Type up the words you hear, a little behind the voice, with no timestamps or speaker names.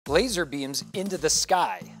laser beams into the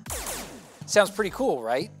sky. Sounds pretty cool,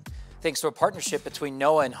 right? Thanks to a partnership between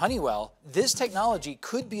NOAA and Honeywell, this technology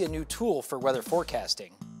could be a new tool for weather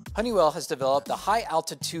forecasting. Honeywell has developed the High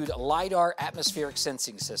Altitude LiDAR Atmospheric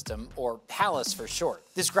Sensing System, or HALIS for short.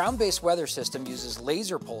 This ground-based weather system uses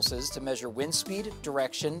laser pulses to measure wind speed,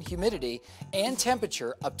 direction, humidity, and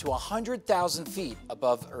temperature up to 100,000 feet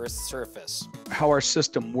above Earth's surface. How our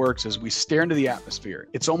system works is we stare into the atmosphere.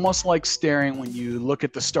 It's almost like staring when you look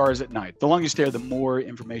at the stars at night. The longer you stare, the more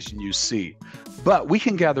information you see. But we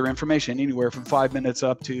can gather information anywhere from 5 minutes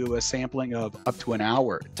up to a sampling of up to an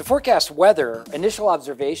hour. To forecast weather, initial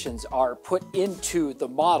observations are put into the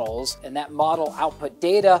models, and that model output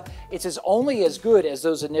data. It's only as good as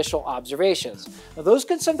those initial observations. Now, those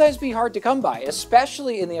can sometimes be hard to come by,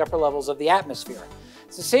 especially in the upper levels of the atmosphere.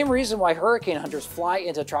 It's the same reason why hurricane hunters fly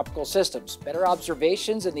into tropical systems. Better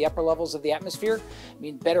observations in the upper levels of the atmosphere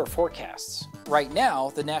mean better forecasts. Right now,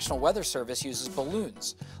 the National Weather Service uses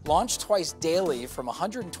balloons, launched twice daily from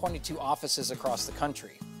 122 offices across the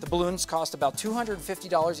country. The balloons cost about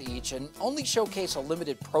 $250 each and only showcase a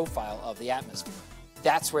limited profile of the atmosphere.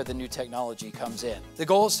 That's where the new technology comes in. The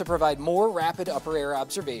goal is to provide more rapid upper air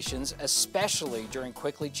observations, especially during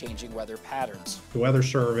quickly changing weather patterns. The Weather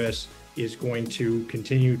Service is going to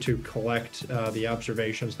continue to collect the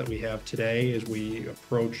observations that we have today as we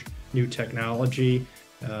approach new technology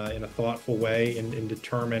in a thoughtful way and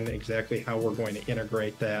determine exactly how we're going to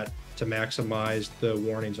integrate that to maximize the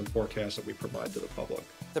warnings and forecasts that we provide to the public.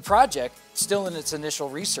 The project, still in its initial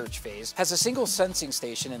research phase, has a single sensing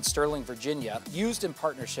station in Sterling, Virginia, used in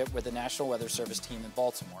partnership with the National Weather Service team in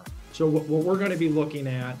Baltimore. So what we're going to be looking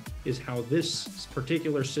at is how this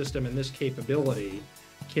particular system and this capability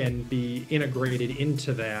can be integrated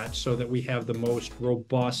into that so that we have the most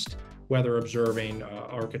robust weather observing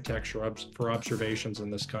architecture for observations in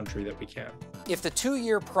this country that we can. If the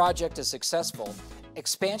 2-year project is successful,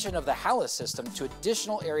 expansion of the HALIS system to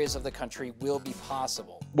additional areas of the country will be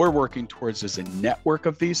possible. We're working towards a network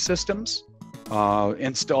of these systems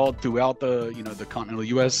installed throughout the continental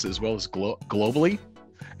U.S. as well as globally,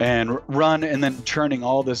 and run and then churning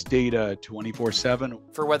all this data 24/7.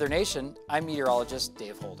 For WeatherNation, I'm meteorologist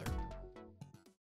Dave Holder.